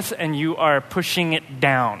struggling with and you are pushing it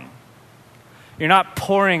down. You're not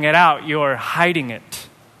pouring it out, you're hiding it.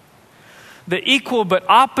 The equal but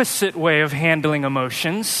opposite way of handling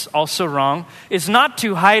emotions, also wrong, is not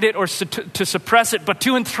to hide it or to suppress it, but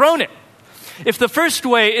to enthrone it. If the first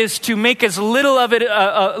way is to make as little of it,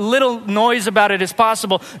 little noise about it as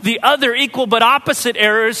possible, the other equal but opposite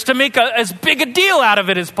error is to make as big a deal out of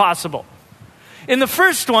it as possible. In the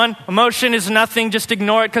first one, emotion is nothing, just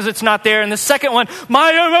ignore it because it's not there. In the second one, my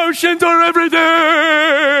emotions are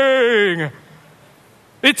everything.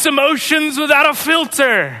 It's emotions without a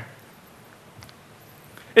filter.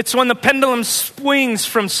 It's when the pendulum swings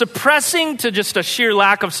from suppressing to just a sheer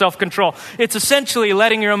lack of self-control. It's essentially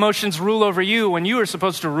letting your emotions rule over you when you are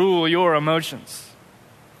supposed to rule your emotions.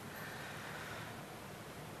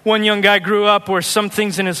 One young guy grew up where some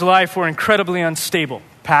things in his life were incredibly unstable.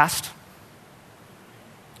 Past.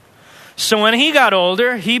 So when he got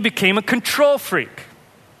older, he became a control freak.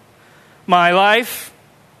 My life,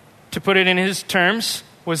 to put it in his terms,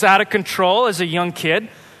 was out of control as a young kid.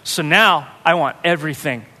 So now I want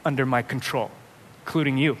everything under my control,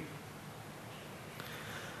 including you.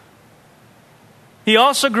 He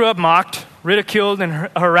also grew up mocked, ridiculed, and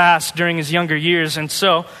harassed during his younger years. And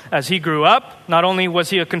so, as he grew up, not only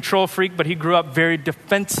was he a control freak, but he grew up very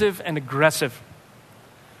defensive and aggressive.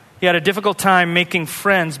 He had a difficult time making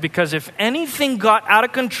friends because if anything got out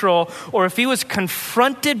of control or if he was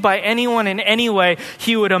confronted by anyone in any way,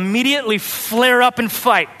 he would immediately flare up and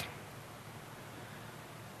fight.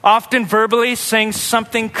 Often verbally saying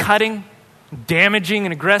something cutting, damaging,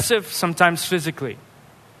 and aggressive, sometimes physically.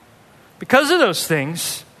 Because of those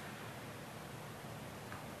things,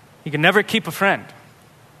 he can never keep a friend.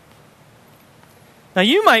 Now,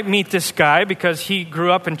 you might meet this guy because he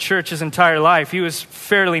grew up in church his entire life. He was a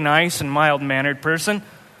fairly nice and mild-mannered person.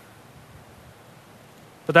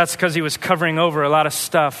 But that's because he was covering over a lot of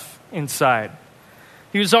stuff inside.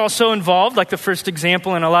 He was also involved, like the first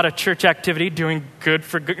example, in a lot of church activity, doing good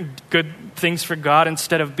things for God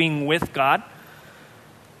instead of being with God.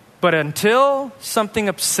 But until something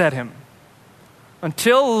upset him,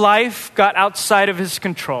 until life got outside of his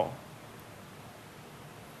control,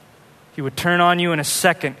 he would turn on you in a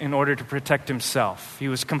second in order to protect himself. He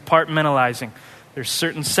was compartmentalizing. There's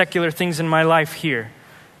certain secular things in my life here,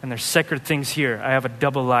 and there's sacred things here. I have a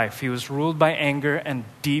double life. He was ruled by anger and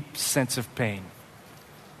deep sense of pain.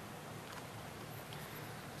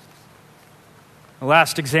 The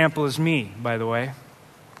last example is me, by the way.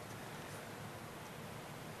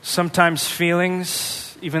 Sometimes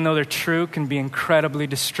feelings, even though they're true, can be incredibly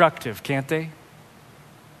destructive, can't they?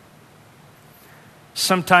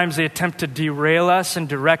 Sometimes they attempt to derail us and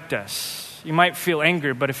direct us. You might feel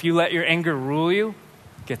anger, but if you let your anger rule you,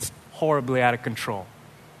 it gets horribly out of control.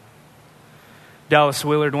 Dallas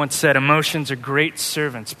Willard once said, "Emotions are great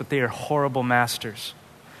servants, but they are horrible masters."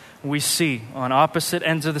 We see on opposite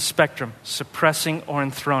ends of the spectrum, suppressing or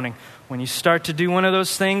enthroning. When you start to do one of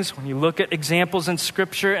those things, when you look at examples in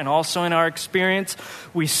Scripture and also in our experience,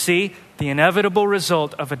 we see the inevitable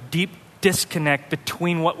result of a deep disconnect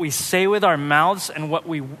between what we say with our mouths and what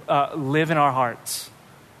we live in our hearts.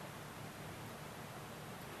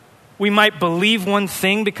 We might believe one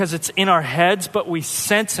thing because it's in our heads, but we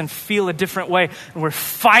sense and feel a different way, and we're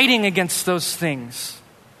fighting against those things.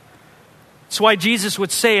 That's why Jesus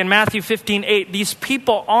would say in Matthew 15:8, "These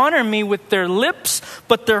people honor me with their lips,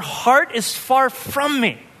 but their heart is far from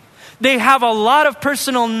me." They have a lot of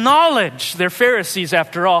personal knowledge. They're Pharisees,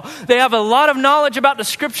 after all. They have a lot of knowledge about the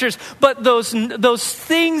Scriptures, but those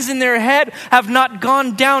things in their head have not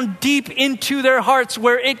gone down deep into their hearts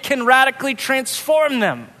where it can radically transform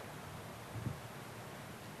them.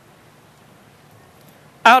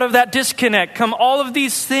 Out of that disconnect come all of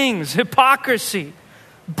these things: hypocrisy,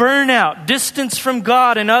 burnout, distance from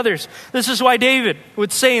God and others. This is why David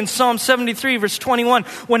would say in Psalm 73, verse 21,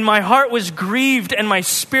 "When my heart was grieved and my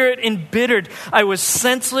spirit embittered, I was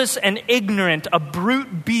senseless and ignorant, a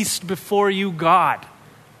brute beast before you, God."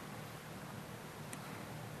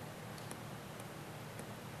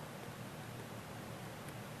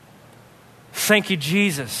 Thank you,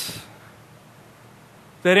 Jesus,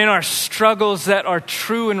 that in our struggles that are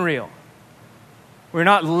true and real, we're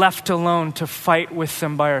not left alone to fight with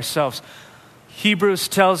them by ourselves. Hebrews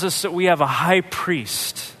tells us that we have a high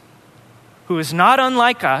priest who is not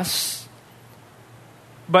unlike us,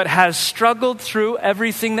 but has struggled through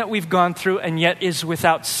everything that we've gone through and yet is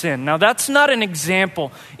without sin. Now, that's not an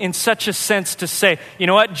example in such a sense to say, you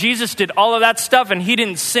know what, Jesus did all of that stuff and he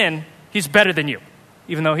didn't sin. He's better than you,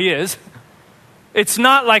 even though he is. It's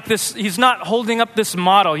not like this. He's not holding up this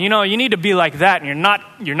model. You know, you need to be like that, and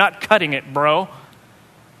you're not cutting it, bro.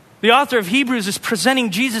 The author of Hebrews is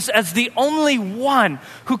presenting Jesus as the only one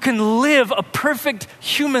who can live a perfect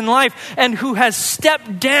human life and who has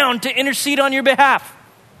stepped down to intercede on your behalf,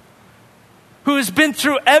 who has been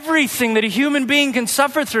through everything that a human being can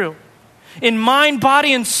suffer through in mind,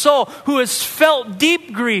 body, and soul, who has felt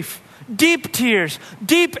deep grief, deep tears,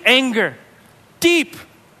 deep anger, deep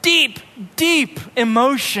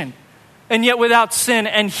emotion, and yet without sin.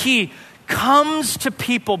 And he comes to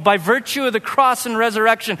people by virtue of the cross and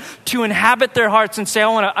resurrection to inhabit their hearts and say,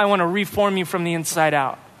 I want to reform you from the inside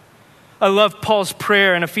out. I love Paul's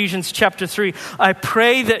prayer in Ephesians chapter 3. I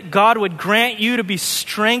pray that God would grant you to be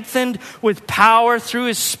strengthened with power through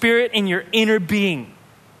his Spirit in your inner being.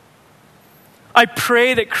 I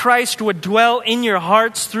pray that Christ would dwell in your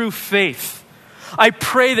hearts through faith. I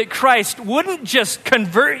pray that Christ wouldn't just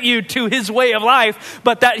convert you to his way of life,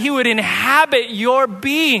 but that he would inhabit your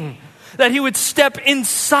being, that he would step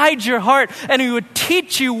inside your heart and he would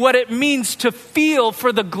teach you what it means to feel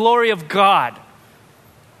for the glory of God.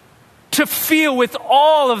 To feel with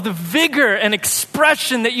all of the vigor and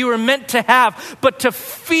expression that you were meant to have, but to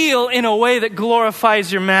feel in a way that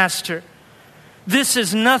glorifies your master. This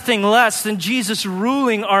is nothing less than Jesus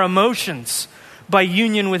ruling our emotions by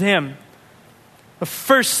union with him. The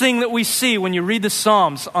first thing that we see when you read the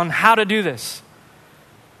Psalms on how to do this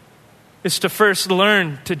is to first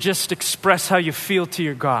learn to just express how you feel to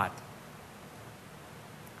your God.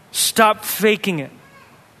 Stop faking it.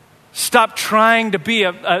 Stop trying to be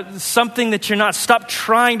something that you're not. Stop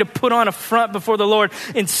trying to put on a front before the Lord.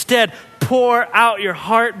 Instead, pour out your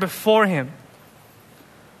heart before him.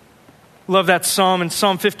 Love that psalm in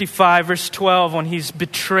Psalm 55, verse 12, when he's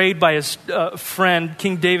betrayed by his friend.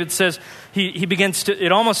 King David says, he begins to,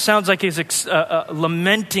 it almost sounds like he's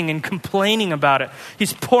lamenting and complaining about it.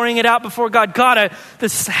 He's pouring it out before God. God,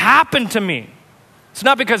 this happened to me. It's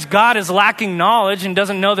not because God is lacking knowledge and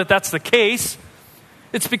doesn't know that that's the case.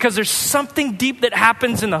 It's because there's something deep that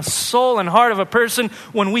happens in the soul and heart of a person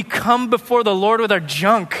when we come before the Lord with our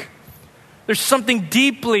junk. There's something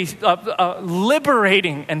deeply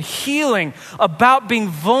liberating and healing about being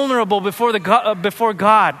vulnerable before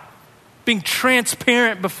God, being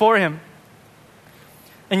transparent before him.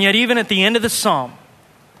 And yet even at the end of the psalm,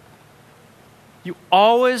 you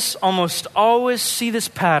almost always see this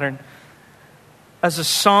pattern. As the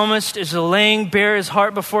psalmist is laying bare his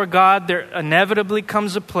heart before God, there inevitably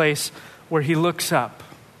comes a place where he looks up.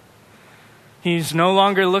 He's no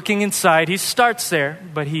longer looking inside. He starts there,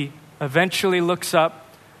 but he eventually looks up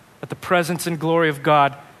at the presence and glory of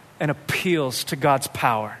God and appeals to God's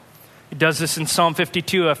power. He does this in Psalm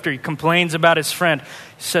 52 after he complains about his friend.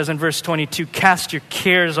 He says in verse 22, "Cast your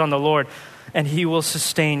cares on the Lord, and he will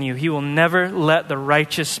sustain you. He will never let the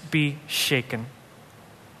righteous be shaken."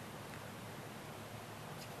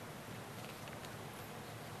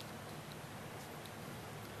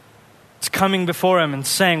 It's coming before him and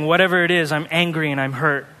saying, whatever it is, I'm angry and I'm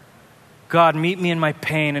hurt. God, meet me in my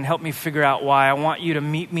pain and help me figure out why. I want you to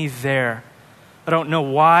meet me there. I don't know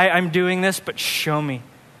why I'm doing this, but show me.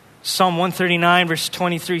 Psalm 139, verse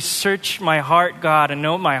 23, "Search my heart, God, and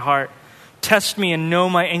know my heart. Test me and know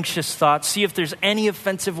my anxious thoughts. See if there's any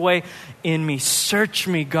offensive way in me. Search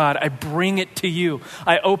me, God. I bring it to you.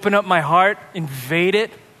 I open up my heart, invade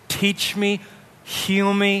it, teach me,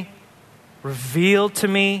 heal me, reveal to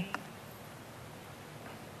me."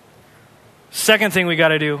 Second thing we got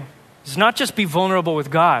to do is not just be vulnerable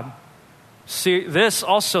with God. See this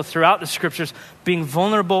also throughout the scriptures, being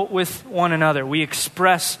vulnerable with one another. We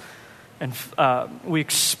express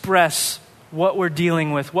what we're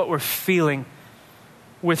dealing with, what we're feeling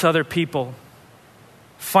with other people.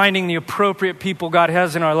 Finding the appropriate people God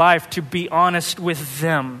has in our life to be honest with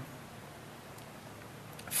them.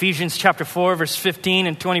 Ephesians chapter 4, verse 15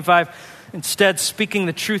 and 25. "Instead, speaking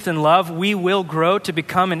the truth in love, we will grow to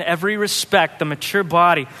become in every respect the mature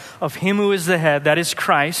body of him who is the head, that is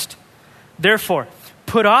Christ. Therefore,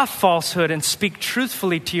 put off falsehood and speak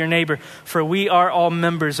truthfully to your neighbor, for we are all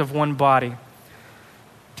members of one body."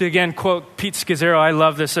 To again quote Pete Scazzero, I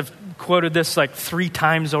love this. I've quoted this like 3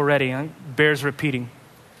 times already. It bears repeating.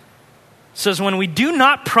 It says, when we do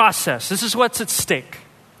not process, this is what's at stake.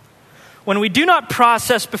 When we do not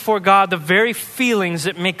process before God the very feelings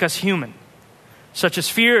that make us human, such as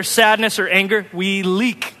fear or sadness or anger, we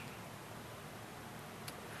leak.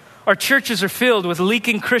 Our churches are filled with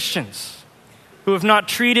leaking Christians who have not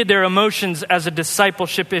treated their emotions as a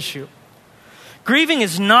discipleship issue. Grieving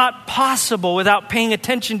is not possible without paying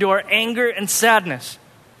attention to our anger and sadness.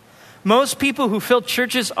 Most people who fill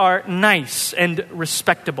churches are nice and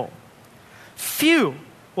respectable. Few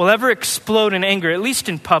will ever explode in anger, at least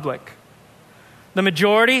in public. The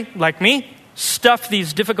majority, like me, stuff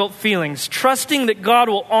these difficult feelings, trusting that God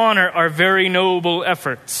will honor our very noble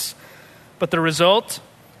efforts. But the result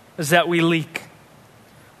is that we leak.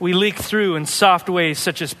 We leak through in soft ways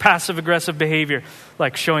such as passive-aggressive behavior,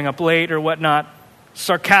 like showing up late or whatnot,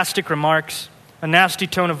 sarcastic remarks, a nasty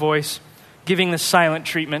tone of voice, giving the silent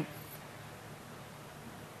treatment,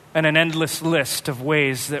 and an endless list of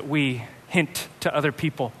ways that we hint to other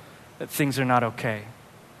people that things are not okay.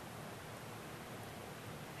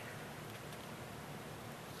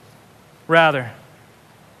 Rather,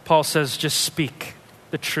 Paul says, just speak.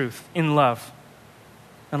 the truth in love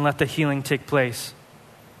and let the healing take place.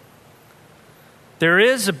 There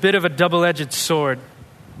is a bit of a double-edged sword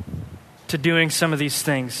to doing some of these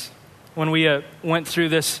things. When we went through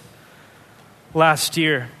this last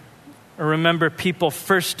year, I remember people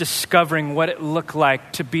first discovering what it looked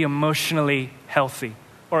like to be emotionally healthy,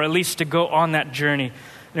 or at least to go on that journey.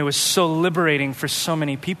 And it was so liberating for so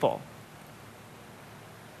many people.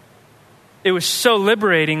 It was so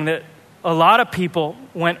liberating that a lot of people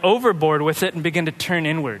went overboard with it and began to turn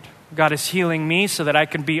inward. God is healing me so that I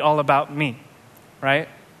can be all about me, right?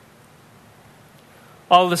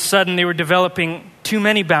 All of a sudden, they were developing too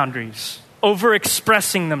many boundaries,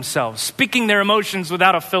 overexpressing themselves, speaking their emotions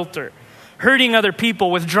without a filter, hurting other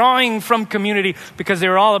people, withdrawing from community because they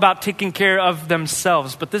were all about taking care of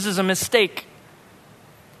themselves. But this is a mistake.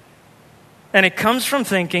 And it comes from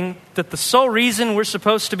thinking that the sole reason we're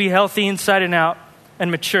supposed to be healthy inside and out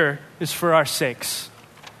and mature is for our sakes.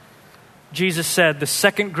 Jesus said, the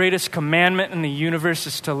second greatest commandment in the universe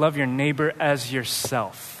is to love your neighbor as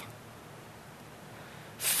yourself.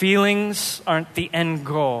 Feelings aren't the end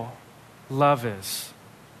goal. Love is.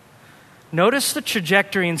 Notice the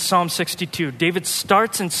trajectory in Psalm 62. David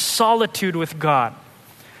starts in solitude with God.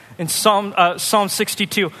 In Psalm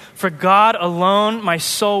 62, for God alone, my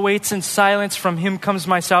soul waits in silence. From him comes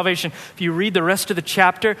my salvation. If you read the rest of the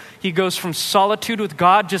chapter, he goes from solitude with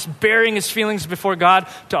God, just bearing his feelings before God,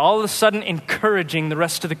 to all of a sudden encouraging the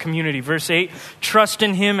rest of the community. Verse 8, trust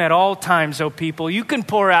in him at all times, O people. You can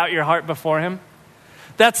pour out your heart before him.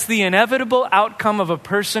 That's the inevitable outcome of a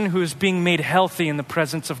person who is being made healthy in the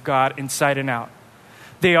presence of God inside and out.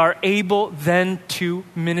 They are able then to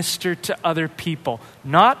minister to other people,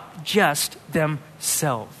 not just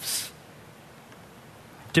themselves.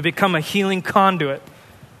 To become a healing conduit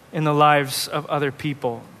in the lives of other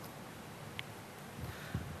people.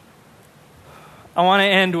 I want to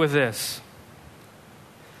end with this.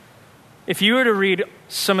 If you were to read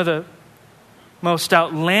some of the most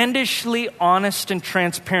outlandishly honest and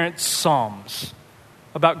transparent psalms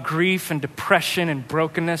about grief and depression and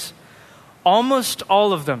brokenness, almost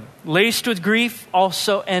all of them, laced with grief,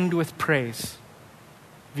 also end with praise.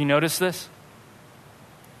 Have you noticed this?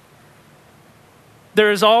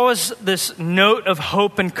 There is always this note of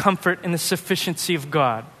hope and comfort in the sufficiency of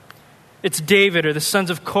God. It's David or the sons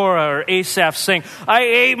of Korah or Asaph saying, I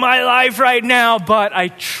hate my life right now, but I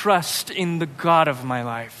trust in the God of my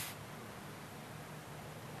life.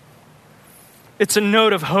 It's a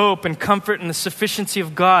note of hope and comfort in the sufficiency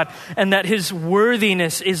of God and that his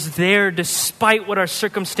worthiness is there despite what our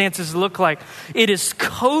circumstances look like. It is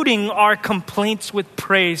coating our complaints with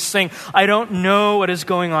praise, saying, I don't know what is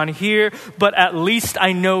going on here, but at least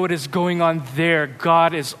I know what is going on there.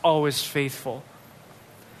 God is always faithful.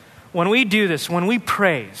 When we do this, when we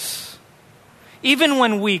praise, even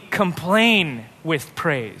when we complain with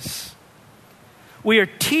praise, we are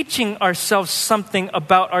teaching ourselves something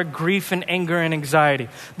about our grief and anger and anxiety.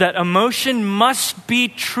 That emotion must be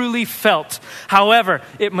truly felt. However,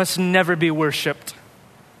 it must never be worshipped.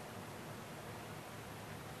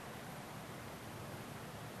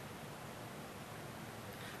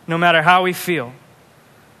 No matter how we feel,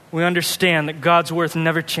 we understand that God's worth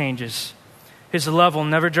never changes. His love will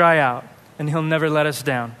never dry out, and he'll never let us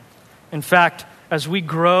down. In fact, as we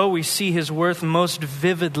grow, we see his worth most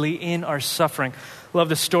vividly in our suffering. Love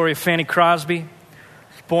the story of Fanny Crosby.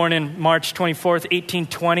 Born in March 24th,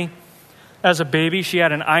 1820. As a baby, she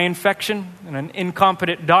had an eye infection, and an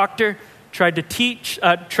incompetent doctor tried to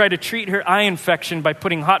treat her eye infection by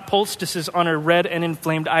putting hot poultices on her red and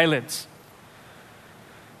inflamed eyelids.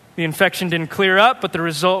 The infection didn't clear up, but the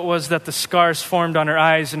result was that the scars formed on her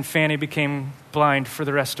eyes, and Fanny became blind for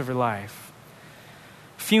the rest of her life.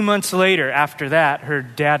 A few months later, after that, her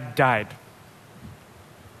dad died.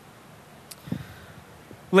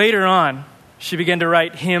 Later on, she began to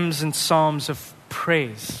write hymns and psalms of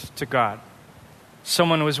praise to God.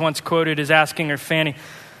 Someone was once quoted as asking her, Fanny,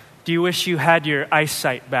 do you wish you had your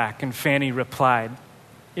eyesight back? And Fanny replied,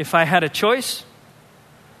 if I had a choice,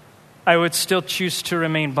 I would still choose to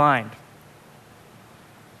remain blind.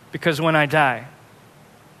 Because when I die,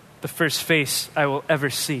 the first face I will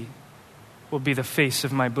ever see will be the face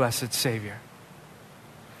of my blessed Savior.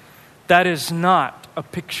 That is not a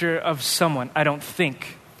picture of someone, I don't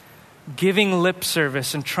think, giving lip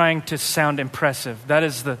service and trying to sound impressive. That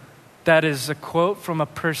is a quote from a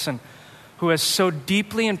person who has so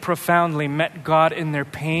deeply and profoundly met God in their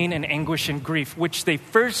pain and anguish and grief, which they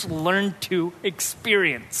first learned to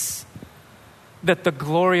experience, that the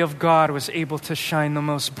glory of God was able to shine the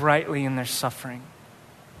most brightly in their suffering.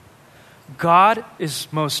 God is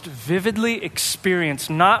most vividly experienced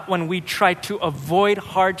not when we try to avoid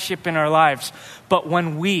hardship in our lives, but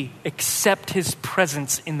when we accept his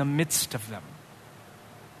presence in the midst of them.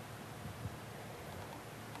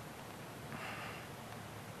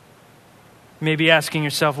 Maybe asking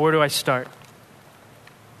yourself, where do I start?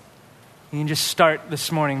 You can just start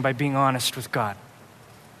this morning by being honest with God.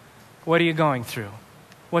 What are you going through?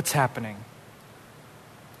 What's happening?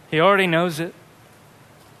 He already knows it.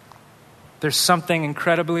 There's something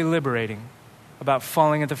incredibly liberating about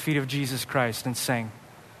falling at the feet of Jesus Christ and saying,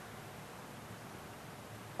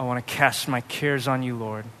 I want to cast my cares on you,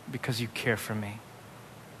 Lord, because you care for me.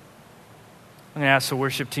 I'm going to ask the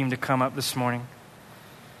worship team to come up this morning.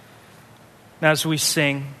 As we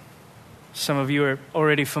sing, some of you are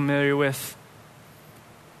already familiar with,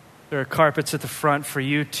 there are carpets at the front for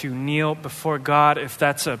you to kneel before God. If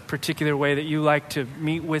that's a particular way that you like to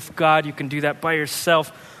meet with God, you can do that by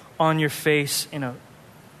yourself on your face in a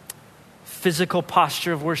physical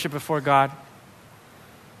posture of worship before God.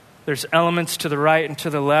 There's elements to the right and to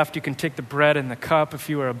the left. You can take the bread and the cup if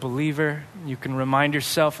you are a believer. You can remind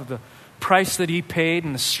yourself of the price that he paid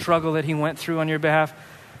and the struggle that he went through on your behalf.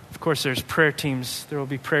 Of course, there's prayer teams. There will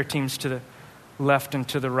be prayer teams to the left and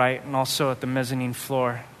to the right, and also at the mezzanine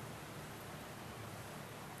floor.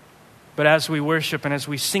 But as we worship and as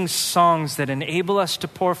we sing songs that enable us to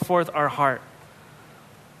pour forth our heart,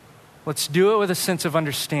 let's do it with a sense of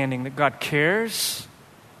understanding that God cares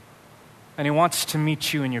and he wants to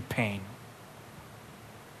meet you in your pain.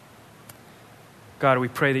 God, we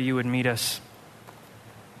pray that you would meet us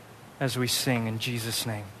as we sing in Jesus'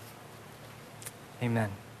 name.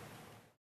 Amen.